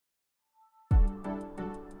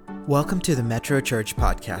Welcome to the Metro Church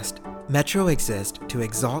podcast. Metro exists to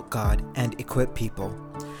exalt God and equip people.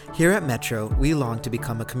 Here at Metro, we long to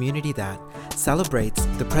become a community that celebrates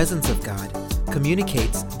the presence of God,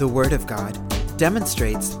 communicates the Word of God,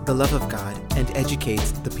 demonstrates the love of God, and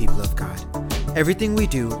educates the people of God. Everything we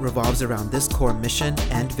do revolves around this core mission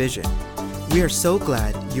and vision. We are so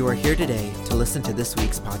glad you are here today to listen to this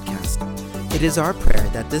week's podcast. It is our prayer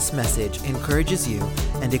that this message encourages you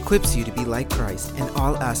and equips you to be like Christ in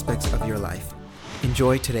all aspects of your life.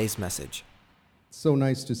 Enjoy today's message. So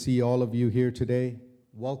nice to see all of you here today.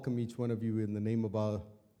 Welcome each one of you in the name of our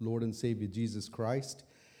Lord and Savior Jesus Christ.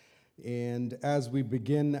 And as we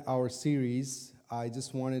begin our series, I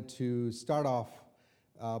just wanted to start off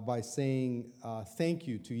by saying thank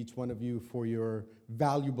you to each one of you for your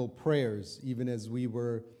valuable prayers, even as we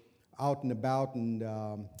were out and about and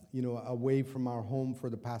away from our home for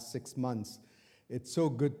the past 6 months. It's so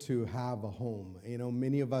good to have a home.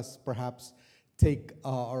 Many of us perhaps take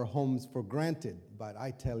our homes for granted, but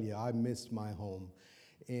I tell you, I miss my home,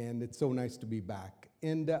 and it's so nice to be back.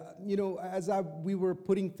 And as we were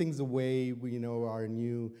putting things away, our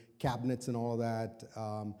new cabinets and all that.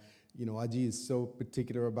 Aji is so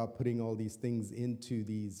particular about putting all these things into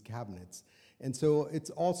these cabinets. And so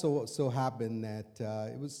it's also so happened that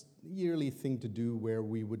it was a yearly thing to do where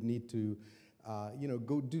we would need to,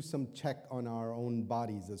 go do some check on our own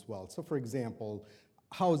bodies as well. So for example,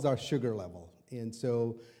 how's our sugar level? And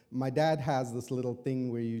so my dad has this little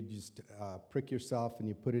thing where you just prick yourself and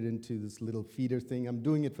you put it into this little feeder thing. I'm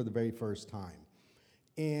doing it for the very first time.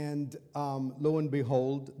 And lo and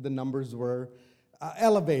behold, the numbers were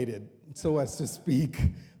elevated, so as to speak.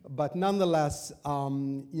 But nonetheless,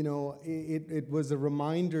 it was a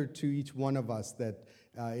reminder to each one of us that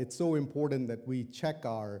it's so important that we check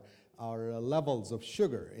our levels of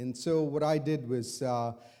sugar. And so what I did was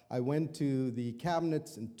I went to the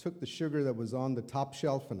cabinets and took the sugar that was on the top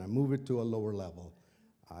shelf and I moved it to a lower level.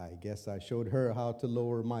 I guess I showed her how to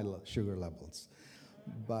lower my sugar levels.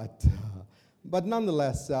 But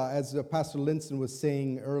nonetheless, as Pastor Linson was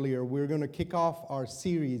saying earlier, we're going to kick off our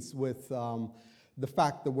series with the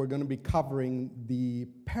fact that we're going to be covering the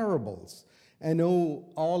parables. I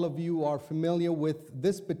know all of you are familiar with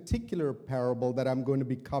this particular parable that I'm going to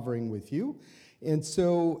be covering with you. And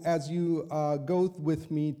so as you go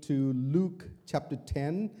with me to Luke chapter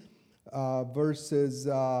 10, verses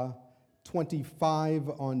 25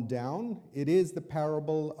 on down, it is the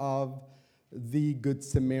parable of the Good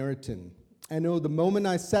Samaritan. I know the moment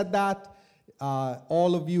I said that,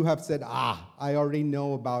 all of you have said, I already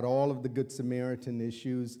know about all of the Good Samaritan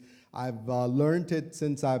issues. I've learned it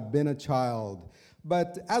since I've been a child.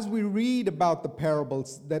 But as we read about the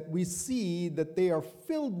parables, that we see that they are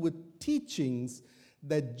filled with teachings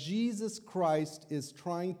that Jesus Christ is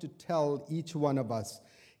trying to tell each one of us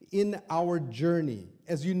in our journey.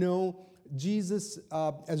 As you know, Jesus,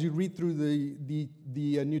 as you read through the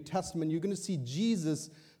New Testament, you're going to see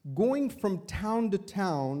Jesus going from town to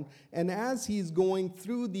town, and as he's going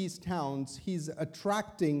through these towns, he's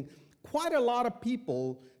attracting quite a lot of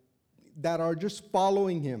people that are just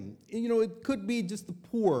following him. It could be just the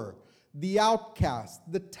poor, the outcast,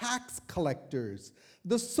 the tax collectors,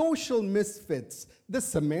 the social misfits, the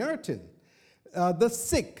Samaritan, the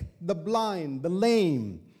sick, the blind, the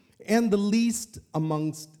lame, and the least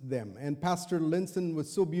amongst them. And Pastor Linson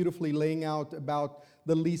was so beautifully laying out about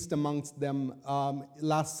the least amongst them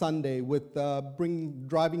last Sunday with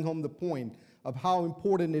driving home the point of how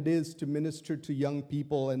important it is to minister to young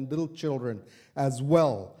people and little children as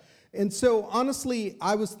well. And so honestly,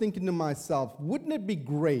 I was thinking to myself, wouldn't it be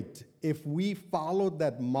great if we followed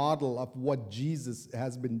that model of what Jesus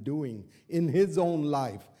has been doing in his own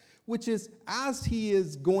life, which is as he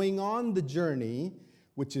is going on the journey,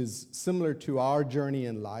 which is similar to our journey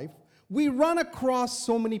in life, we run across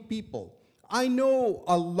so many people. I know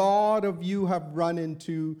a lot of you have run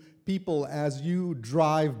into people as you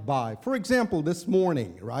drive by. For example, this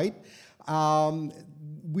morning, right?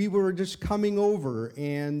 We were just coming over,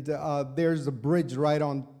 and there's a bridge right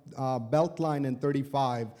on Beltline and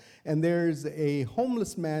 35, and there's a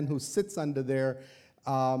homeless man who sits under there,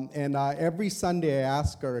 and every Sunday I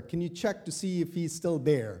ask her, can you check to see if he's still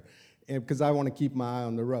there? Because I want to keep my eye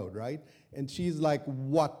on the road, right? And she's like,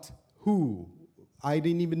 what? Who? I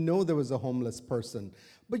didn't even know there was a homeless person.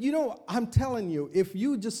 But I'm telling you, if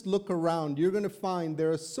you just look around, you're going to find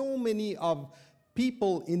there are so many of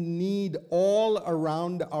people in need all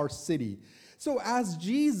around our city. So as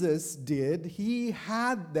Jesus did, he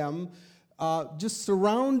had them just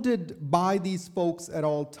surrounded by these folks at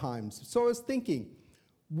all times. So I was thinking,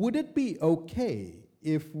 would it be okay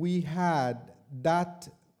if we had that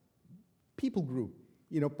people group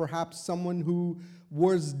perhaps someone who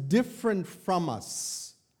was different from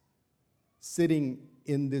us sitting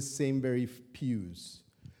in this same very pews.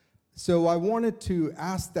 So I wanted to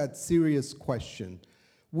ask that serious question.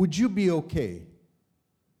 Would you be okay?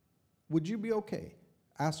 Would you be okay?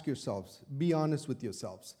 Ask yourselves. Be honest with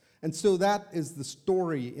yourselves. And so that is the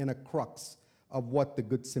story in a crux of what the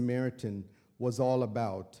Good Samaritan was all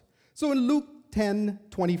about. So in Luke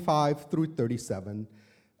 10:25 through 37,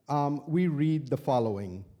 we read the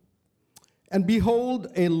following. And behold,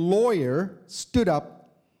 a lawyer stood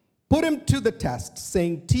up, put him to the test,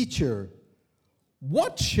 saying, Teacher,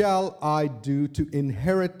 what shall I do to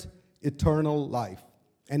inherit eternal life?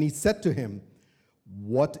 And he said to him,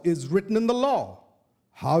 What is written in the law?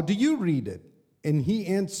 How do you read it? And he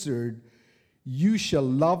answered, You shall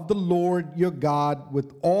love the Lord your God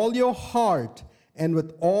with all your heart and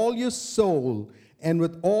with all your soul and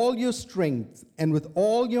with all your strength and with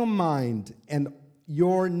all your mind, and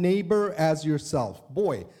your neighbor as yourself.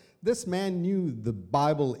 Boy, this man knew the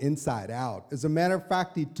Bible inside out. As a matter of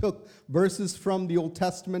fact, he took verses from the Old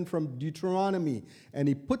Testament, from Deuteronomy, and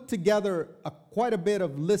he put together quite a bit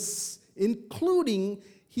of lists, including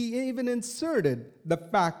he even inserted the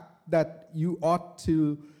fact that you ought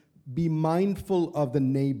to be mindful of the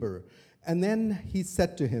neighbor. And then he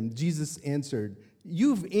said to him, Jesus answered,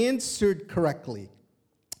 You've answered correctly.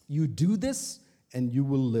 You do this and you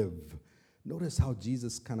will live. Notice how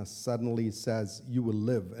Jesus kind of suddenly says you will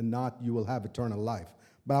live and not you will have eternal life.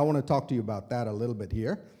 But I want to talk to you about that a little bit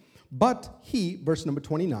here. But he, verse number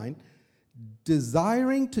 29,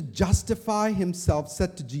 desiring to justify himself,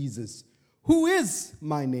 said to Jesus, Who is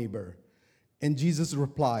my neighbor? And Jesus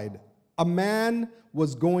replied, A man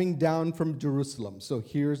was going down from Jerusalem. So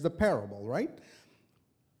here's the parable, right?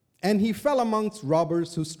 And he fell amongst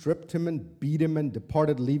robbers who stripped him and beat him and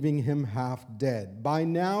departed, leaving him half dead. By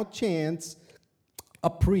now chance,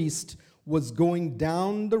 a priest was going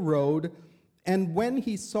down the road, and when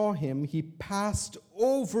he saw him, he passed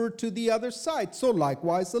over to the other side. So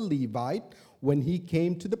likewise a Levite, when he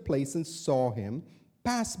came to the place and saw him,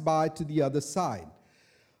 passed by to the other side.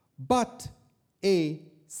 But a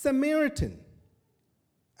Samaritan,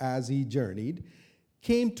 as he journeyed,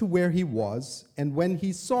 came to where he was, and when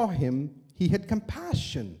he saw him, he had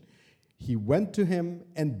compassion. He went to him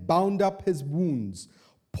and bound up his wounds,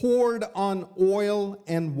 poured on oil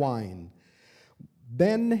and wine.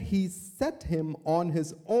 Then he set him on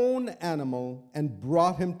his own animal and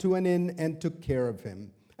brought him to an inn and took care of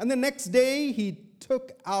him. And the next day he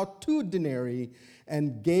took out 2 denarii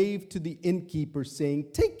and gave to the innkeeper, saying,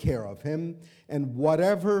 Take care of him, and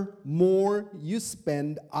whatever more you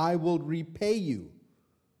spend, I will repay you,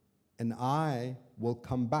 and I will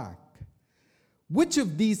come back. Which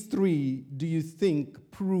of these 3 do you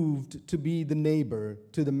think proved to be the neighbor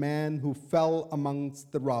to the man who fell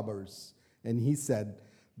amongst the robbers? And he said,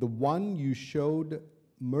 The one who showed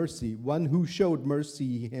mercy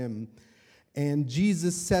him. And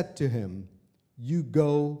Jesus said to him, You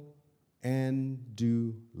go and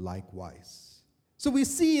do likewise. So we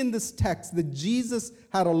see in this text that Jesus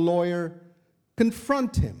had a lawyer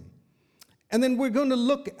confront him. And then we're going to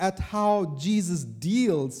look at how Jesus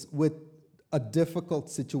deals with a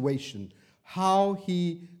difficult situation, how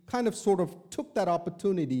he kind of sort of took that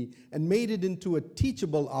opportunity and made it into a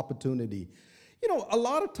teachable opportunity. A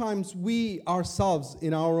lot of times we ourselves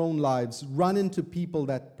in our own lives run into people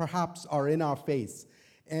that perhaps are in our face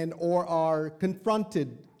or are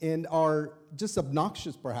confronted and are just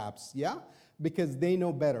obnoxious perhaps, because they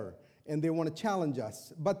know better and they want to challenge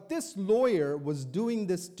us. But this lawyer was doing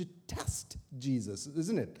this to test Jesus,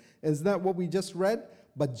 isn't it? Isn't that what we just read?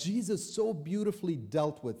 But Jesus so beautifully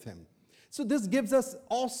dealt with him. So this gives us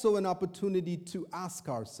also an opportunity to ask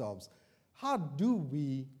ourselves, how do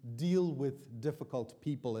we deal with difficult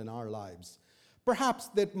people in our lives? Perhaps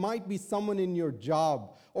that might be someone in your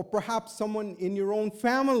job, or perhaps someone in your own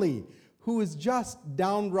family who is just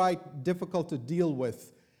downright difficult to deal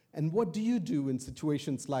with. And what do you do in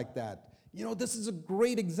situations like that? This is a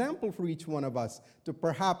great example for each one of us to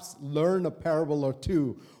perhaps learn a parable or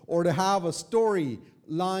 2, or to have a story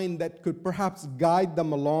line that could perhaps guide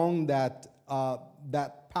them along that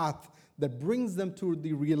path that brings them to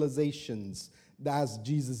the realizations as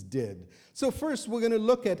Jesus did. So first, we're going to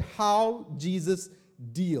look at how Jesus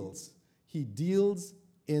deals. He deals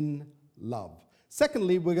in love.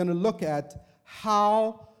 Secondly, we're going to look at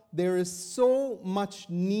how there is so much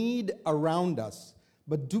need around us,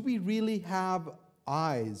 but do we really have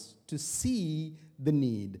eyes to see the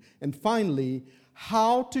need? And finally,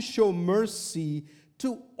 how to show mercy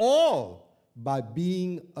to all by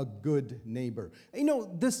being a good neighbor.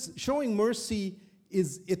 This showing mercy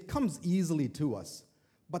it comes easily to us.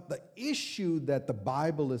 But the issue that the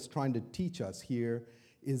Bible is trying to teach us here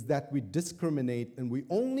is that we discriminate and we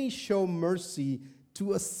only show mercy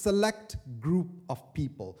to a select group of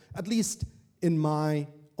people, at least in my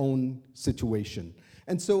own situation.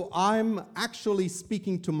 And so I'm actually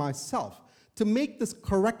speaking to myself to make this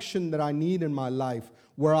correction that I need in my life,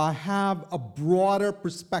 where I have a broader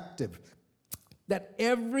perspective that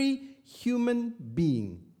every human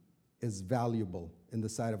being is valuable in the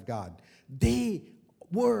sight of God. They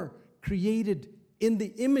were created in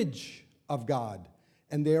the image of God,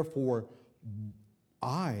 and therefore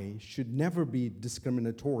I should never be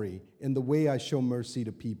discriminatory in the way I show mercy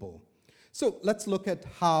to people. So let's look at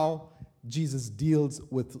how Jesus deals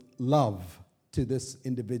with love to this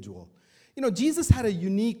individual. You know, Jesus had a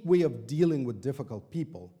unique way of dealing with difficult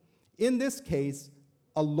people. In this case,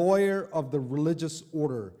 a lawyer of the religious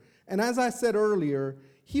order. And as I said earlier,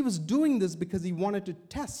 he was doing this because he wanted to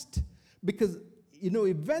test. Because,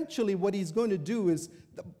 eventually what he's going to do is,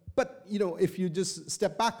 but, if you just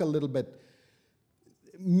step back a little bit,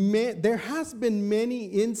 there has been many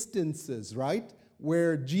instances, right,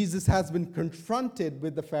 where Jesus has been confronted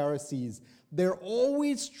with the Pharisees. They're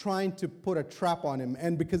always trying to put a trap on him,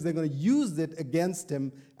 and because they're going to use it against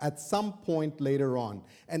him at some point later on.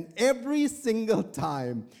 And every single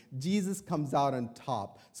time, Jesus comes out on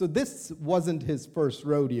top. So this wasn't his first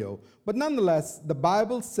rodeo. But nonetheless, the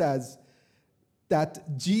Bible says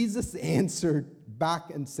that Jesus answered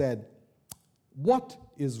back and said, "What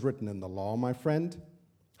is written in the law, my friend?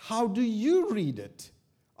 How do you read it?"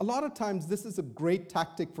 A lot of times, this is a great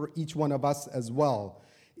tactic for each one of us as well.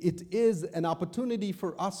 It is an opportunity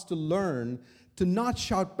for us to learn to not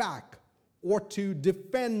shout back or to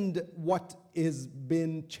defend what is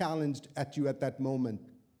being challenged at you at that moment,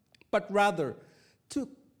 but rather to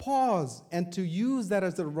pause and to use that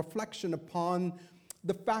as a reflection upon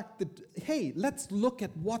the fact that, hey, let's look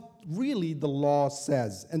at what really the law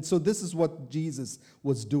says. And so this is what Jesus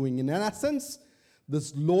was doing. In essence,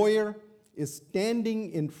 this lawyer is standing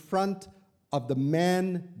in front of the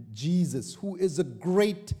man Jesus, who is a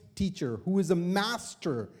great teacher, who is a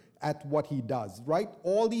master at what he does, right?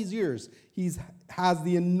 All these years, he has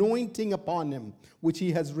the anointing upon him, which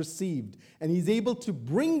he has received, and he's able to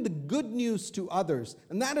bring the good news to others,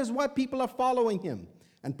 and that is why people are following him.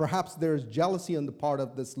 And perhaps there's jealousy on the part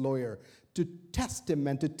of this lawyer to test him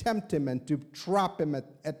and to tempt him and to trap him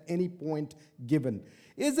at any point given.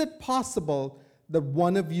 Is it possible that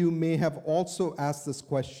one of you may have also asked this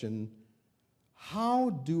question,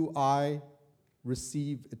 how do I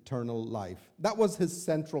receive eternal life? That was his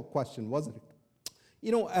central question, wasn't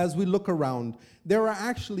it? As we look around, there are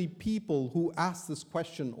actually people who ask this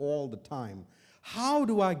question all the time. How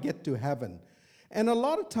do I get to heaven? And a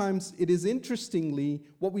lot of times, it is interestingly,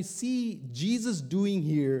 what we see Jesus doing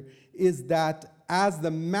here is that as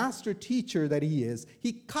the master teacher that he is,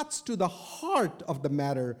 he cuts to the heart of the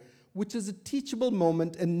matter, which is a teachable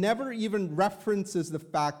moment, and never even references the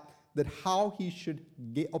fact that how he should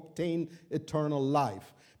obtain eternal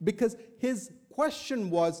life. Because his question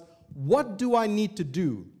was, what do I need to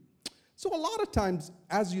do? So a lot of times,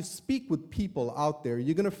 as you speak with people out there,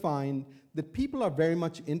 you're going to find that people are very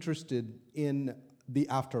much interested in the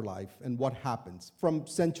afterlife and what happens from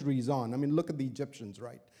centuries on. I mean, look at the Egyptians,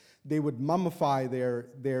 right? They would mummify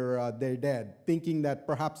their dead, thinking that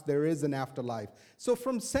perhaps there is an afterlife. So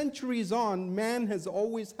from centuries on, man has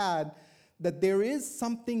always had that there is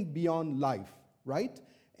something beyond life, right?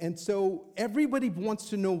 And so everybody wants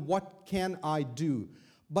to know, what can I do?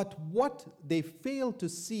 But what they fail to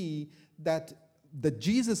see that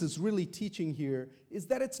Jesus is really teaching here is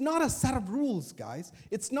that it's not a set of rules, guys.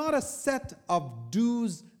 It's not a set of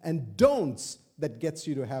do's and don'ts that gets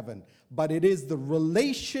you to heaven, but it is the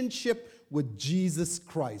relationship with Jesus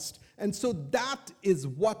Christ. And so that is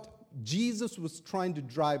what Jesus was trying to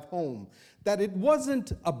drive home, that it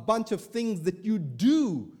wasn't a bunch of things that you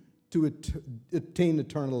do to attain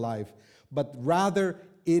eternal life, but rather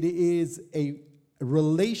it is a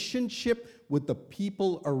relationship with the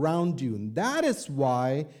people around you. And that is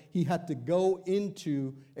why he had to go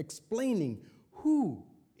into explaining who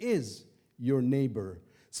is your neighbor.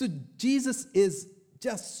 So Jesus is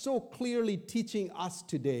just so clearly teaching us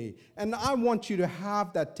today. And I want you to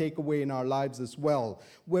have that takeaway in our lives as well.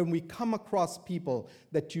 When we come across people,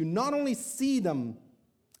 that you not only see them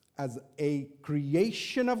as a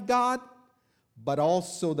creation of God, but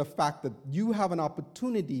also the fact that you have an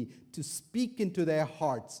opportunity to speak into their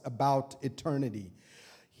hearts about eternity.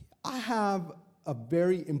 I have a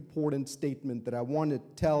very important statement that I want to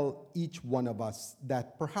tell each one of us,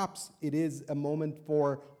 that perhaps it is a moment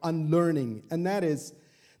for unlearning, and that is,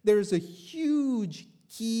 there is a huge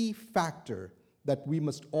key factor that we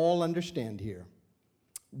must all understand here.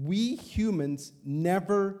 We humans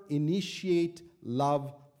never initiate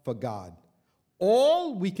love for God.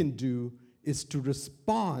 All we can do is to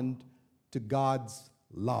respond to God's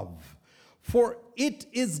love. For it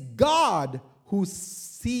is God who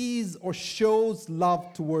sees or shows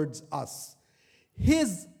love towards us.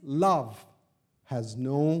 His love has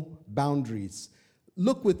no boundaries.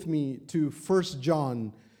 Look with me to 1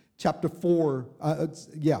 John chapter 4.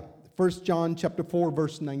 1 John chapter 4,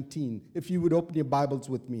 verse 19. If you would open your Bibles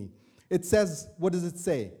with me. It says, what does it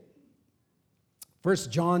say? 1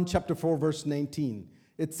 John chapter 4, verse 19.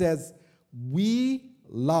 It says, we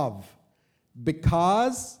love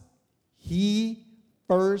because He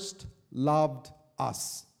first loved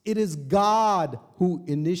us. It is God who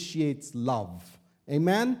initiates love.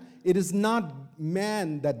 Amen? It is not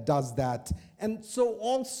man that does that. And so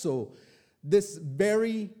also, this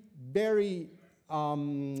very, very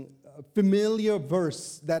familiar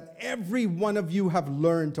verse that every one of you have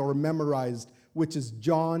learned or memorized, which is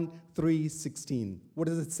John 3:16. What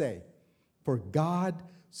does it say? For God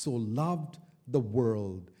so loved the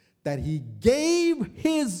world that He gave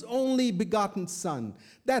His only begotten Son,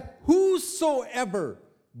 that whosoever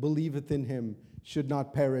believeth in Him should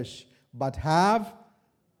not perish, but have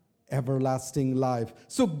everlasting life.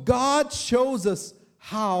 So God shows us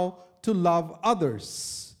how to love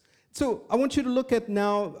others. So I want you to look at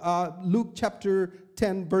now Luke chapter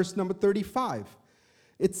 10, verse number 35.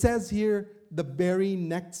 It says here, the very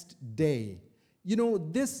next day. You know,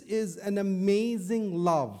 this is an amazing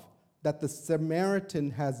love that the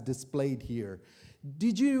Samaritan has displayed here.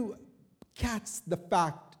 Did you catch the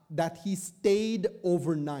fact that he stayed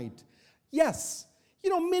overnight? Yes. You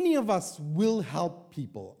know, many of us will help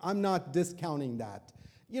people. I'm not discounting that.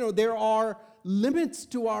 You know, there are limits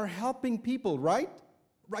to our helping people, right?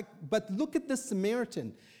 Right. But look at the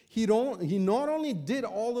Samaritan. He not only did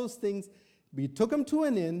all those things, but he took him to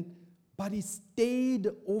an inn, but he stayed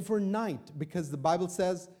overnight because the Bible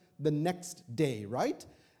says the next day, right?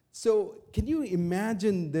 So can you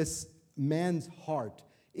imagine this man's heart?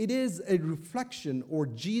 It is a reflection, or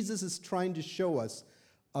Jesus is trying to show us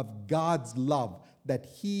of God's love, that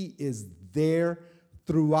He is there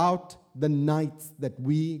throughout the nights that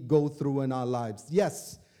we go through in our lives.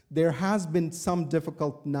 Yes, there has been some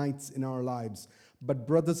difficult nights in our lives, but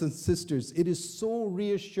brothers and sisters, it is so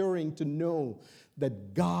reassuring to know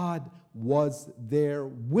that God was there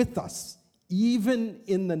with us, even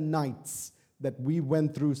in the nights that we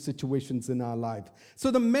went through situations in our life.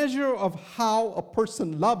 So the measure of how a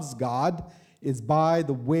person loves God is by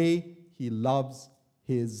the way he loves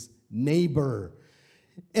his neighbor.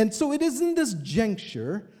 And so it is in this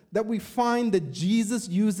juncture that we find that Jesus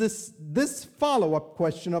uses this follow-up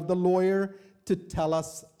question of the lawyer to tell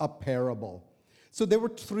us a parable. So there were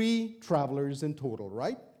 3 travelers in total,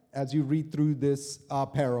 right? As you read through this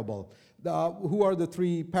parable. Who are the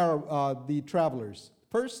 3 the travelers?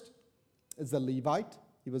 First is the Levite.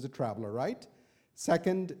 He was a traveler, right?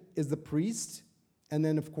 Second is the priest. And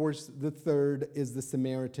then, of course, the third is the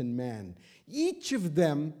Samaritan man. Each of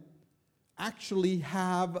them actually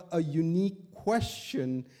have a unique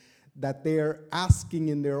question that they're asking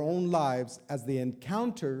in their own lives as they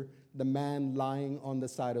encounter the man lying on the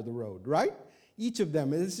side of the road, right? Each of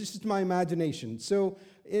them. This is just my imagination. So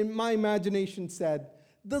in my imagination said,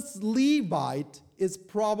 this Levite is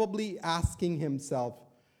probably asking himself,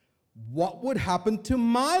 what would happen to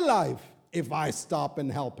my life if I stop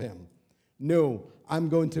and help him? No, I'm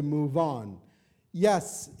going to move on.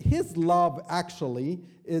 Yes, his love actually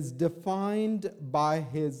is defined by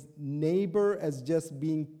his neighbor as just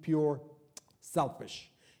being pure selfish.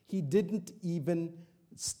 He didn't even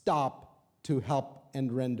stop to help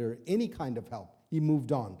and render any kind of help. He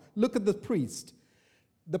moved on. Look at the priest.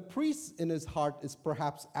 The priest in his heart is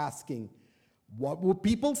perhaps asking, what will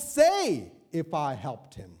people say if I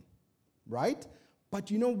helped him? Right?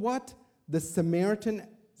 But you know what? The Samaritan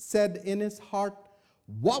said in his heart,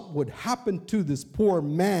 what would happen to this poor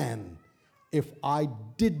man if I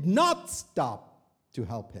did not stop to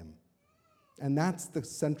help him? And that's the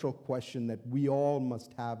central question that we all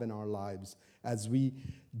must have in our lives as we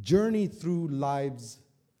journey through life's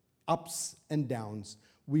ups and downs.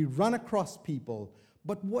 We run across people,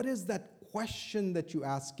 but what is that question that you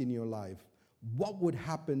ask in your life? What would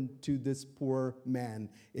happen to this poor man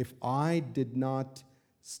if I did not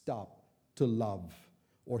stop to love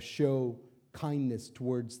or show kindness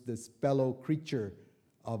towards this fellow creature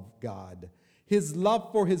of God? His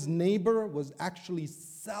love for his neighbor was actually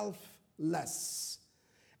selfless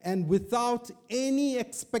and without any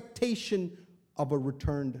expectation of a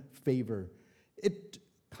returned favor. It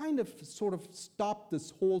kind of sort of stopped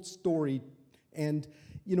this whole story And,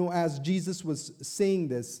 as Jesus was saying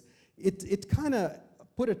this, it kind of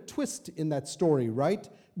put a twist in that story, right?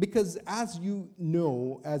 Because as you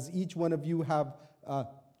know, as each one of you have,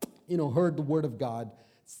 heard the word of God,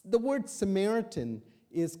 the word Samaritan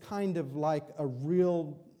is kind of like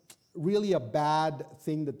really a bad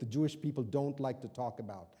thing that the Jewish people don't like to talk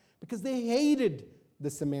about because they hated the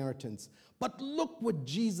Samaritans. But look what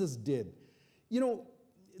Jesus did.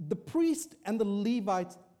 The priest and the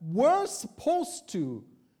Levites were supposed to,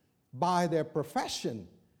 by their profession,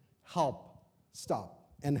 stop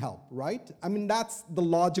and help, right? I mean, that's the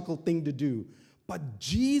logical thing to do. But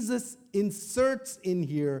Jesus inserts in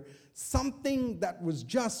here something that was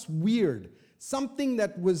just weird, something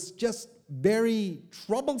that was just very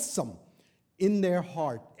troublesome in their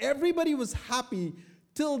heart. Everybody was happy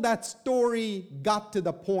till that story got to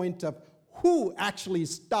the point of who actually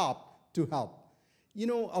stopped to help.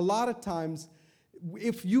 A lot of times,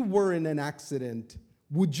 if you were in an accident,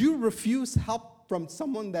 would you refuse help from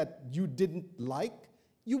someone that you didn't like?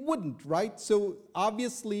 You wouldn't, right? So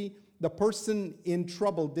obviously, the person in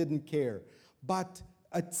trouble didn't care. But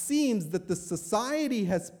it seems that the society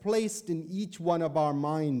has placed in each one of our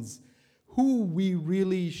minds who we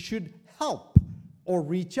really should help or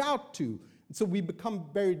reach out to. So we become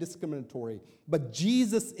very discriminatory. But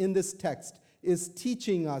Jesus in this text is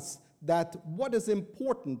teaching us that what is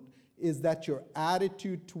important is that your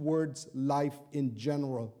attitude towards life in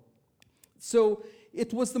general. So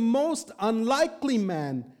it was the most unlikely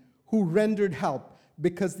man who rendered help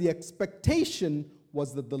because the expectation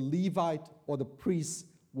was that the Levite or the priest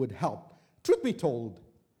would help. Truth be told,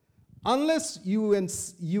 unless you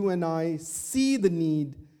and I see the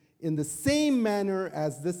need in the same manner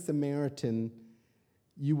as this Samaritan,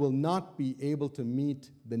 you will not be able to meet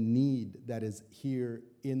the need that is here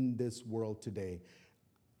in this world today.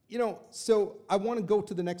 So I want to go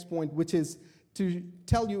to the next point, which is to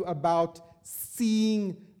tell you about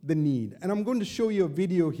seeing the need. And I'm going to show you a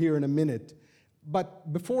video here in a minute.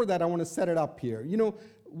 But before that, I want to set it up here.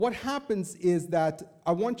 What happens is that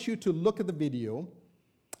I want you to look at the video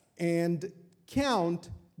and count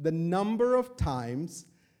the number of times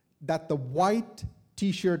that the white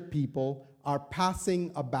t-shirt people are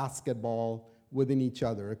passing a basketball within each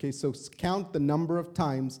other. Okay, so count the number of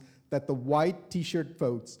times that the white t-shirt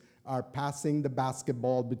folks are passing the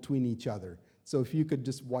basketball between each other. So if you could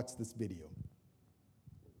just watch this video.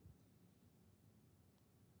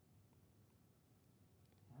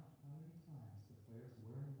 Count how many times the players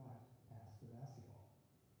wearing white pass the basketball.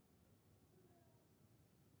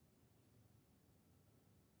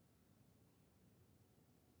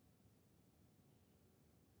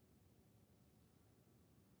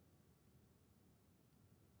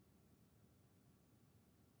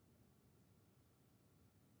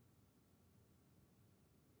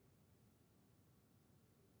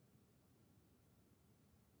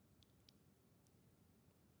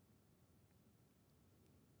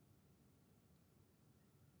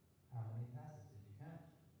 How many passes did you count?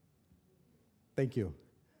 Thank you.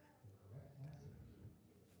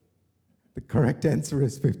 The correct answer. The correct answer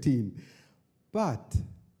is 15. But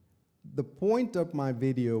the point of my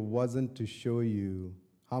video wasn't to show you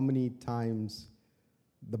how many times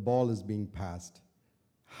the ball is being passed.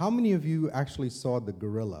 How many of you actually saw the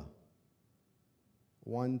gorilla?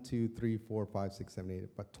 1, 2, 3, 4, 5, 6, 7, 8,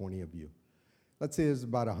 about 20 of you. Let's say there's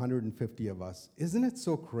about 150 of us. Isn't it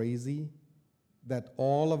so crazy that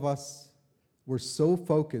all of us were so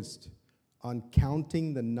focused on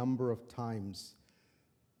counting the number of times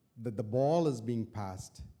that the ball is being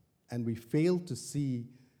passed, and we failed to see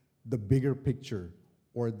the bigger picture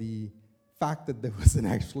or the fact that there wasn't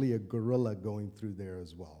actually a gorilla going through there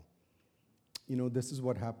as well. This is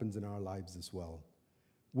what happens in our lives as well.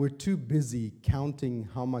 We're too busy counting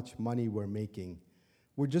how much money we're making.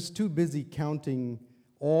 We're just too busy counting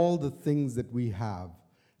all the things that we have,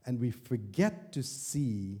 and we forget to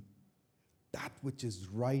see that which is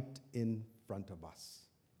right in front of us.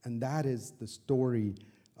 And that is the story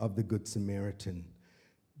of the Good Samaritan.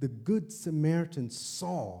 The Good Samaritan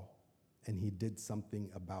saw, and he did something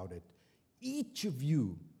about it. Each of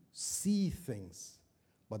you see things,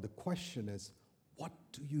 but the question is, what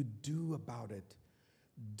do you do about it?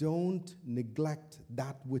 Don't neglect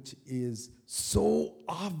that which is so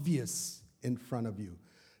obvious in front of you.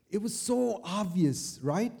 It was so obvious,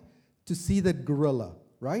 right, to see that gorilla,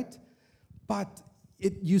 right? But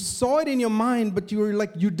you saw it in your mind, but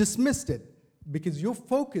you dismissed it because your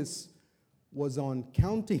focus was on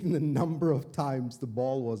counting the number of times the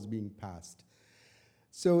ball was being passed.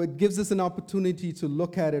 So it gives us an opportunity to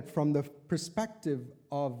look at it from the perspective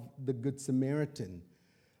of the Good Samaritan.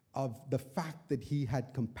 of the fact that he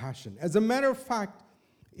had compassion. As a matter of fact,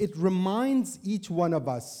 it reminds each one of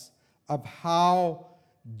us of how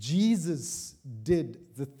Jesus did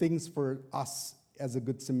the things for us as a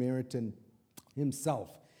Good Samaritan himself.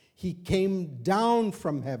 He came down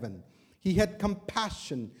from heaven. He had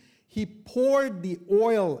compassion. He poured the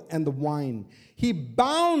oil and the wine. He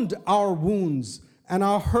bound our wounds and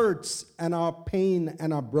our hurts and our pain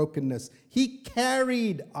and our brokenness. He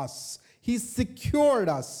carried us. He secured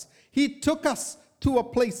us. He took us to a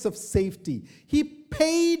place of safety. He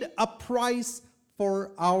paid a price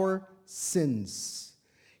for our sins.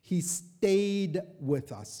 He stayed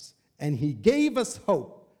with us, and he gave us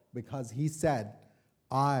hope because he said,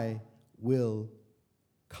 I will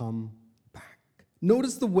come back.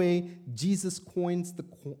 Notice the way Jesus coins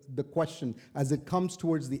the question as it comes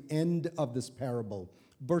towards the end of this parable.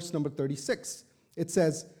 Verse number 36, it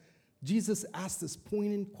says, Jesus asked this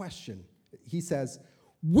poignant question. He says,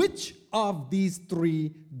 which of these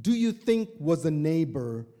three do you think was a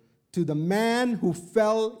neighbor to the man who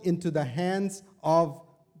fell into the hands of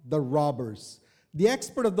the robbers? The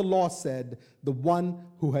expert of the law said, the one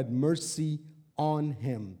who had mercy on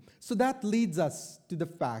him. So that leads us to the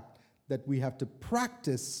fact that we have to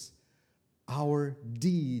practice our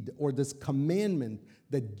deed, or this commandment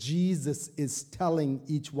that Jesus is telling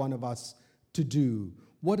each one of us to do.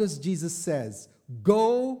 What does Jesus says?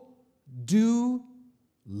 Go do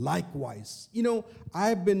likewise. You know,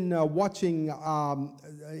 I've been watching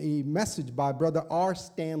a message by Brother R.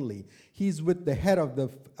 Stanley. He's with the head of the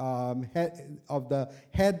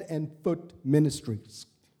Head and Foot Ministries.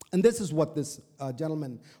 And this is what this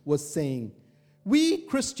gentleman was saying. We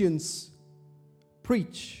Christians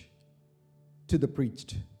preach to the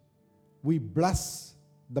preached. We bless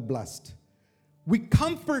the blessed. We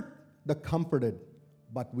comfort the comforted,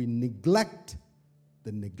 but we neglect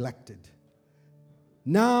the neglected.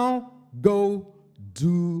 Now go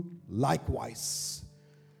do likewise.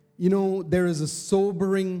 You know, there is a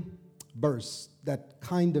sobering verse that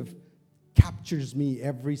kind of captures me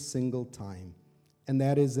every single time. And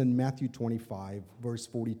that is in Matthew 25, verse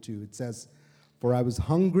 42. It says, for I was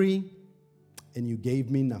hungry, and you gave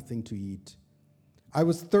me nothing to eat. I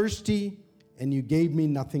was thirsty, and you gave me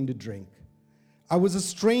nothing to drink. I was a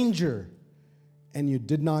stranger, and you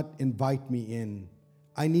did not invite me in.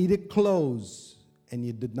 I needed clothes, and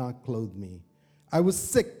you did not clothe me. I was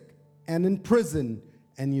sick and in prison,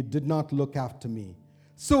 and you did not look after me.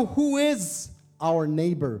 So who is our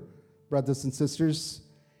neighbor, brothers and sisters?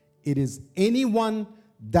 It is anyone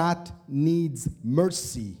that needs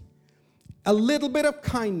mercy, a little bit of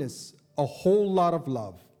kindness, a whole lot of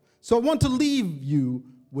love. So I want to leave you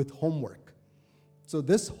with homework. So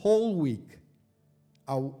this whole week,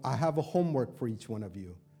 I have a homework for each one of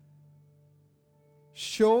you.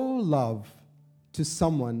 Show love to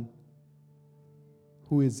someone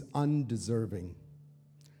who is undeserving.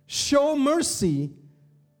 Show mercy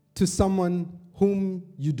to someone whom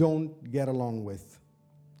you don't get along with.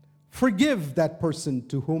 Forgive that person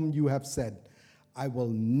to whom you have said, I will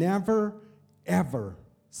never, ever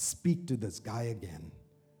speak to this guy again.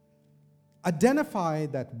 Identify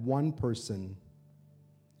that one person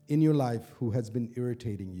in your life who has been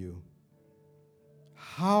irritating you.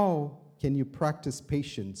 How can you practice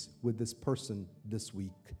patience with this person this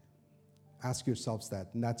week? Ask yourselves that,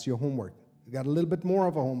 and that's your homework. You got a little bit more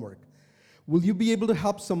of a homework. Will you be able to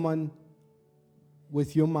help someone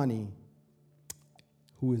with your money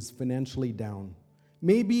who is financially down?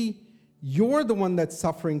 Maybe you're the one that's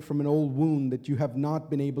suffering from an old wound that you have not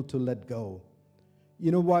been able to let go.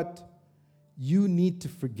 You know what? You need to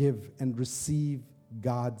forgive and receive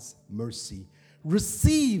God's mercy.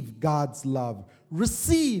 Receive God's love.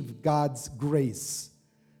 Receive God's grace.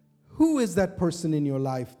 Who is that person in your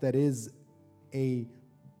life that is a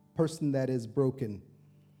person that is broken?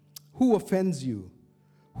 Who offends you?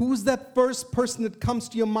 Who is that first person that comes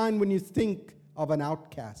to your mind when you think of an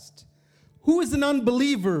outcast? Who is an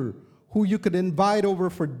unbeliever who you could invite over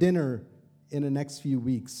for dinner in the next few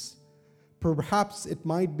weeks? Perhaps it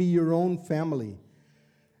might be your own family.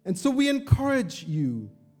 And so we encourage you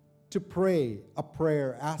to pray a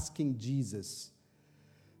prayer asking Jesus,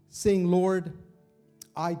 saying, Lord,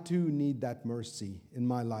 I too need that mercy in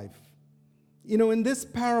my life. You know, in this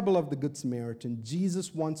parable of the Good Samaritan,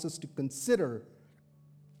 Jesus wants us to consider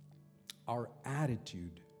our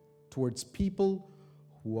attitude towards people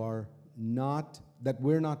who are not, that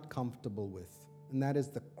we're not comfortable with. And that is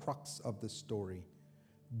the crux of the story.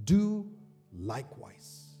 Do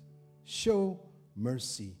likewise. Show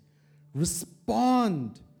mercy.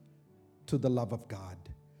 Respond to the love of God.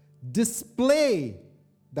 Display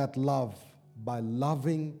that love by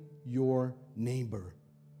loving your neighbor.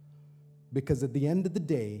 because at the end of the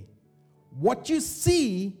day, what you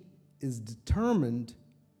see is determined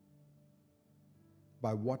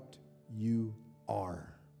by what you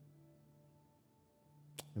are.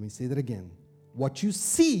 Let me say that again. What you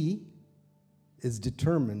see is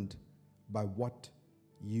determined by what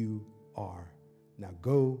you are. Now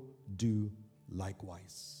go do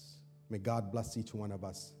likewise. May God bless each one of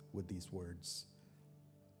us with these words.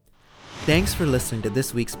 Thanks for listening to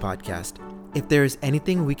this week's podcast. If there is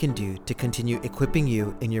anything we can do to continue equipping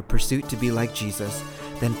you in your pursuit to be like Jesus,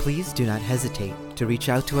 then please do not hesitate to reach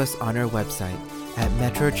out to us on our website at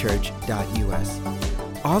metrochurch.us.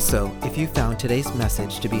 Also, if you found today's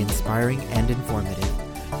message to be inspiring and informative,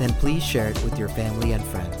 then please share it with your family and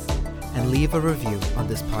friends, and leave a review on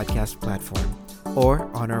this podcast platform or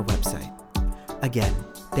on our website. Again,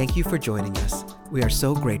 thank you for joining us. We are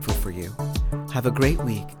so grateful for you. Have a great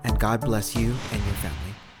week, and God bless you and your family.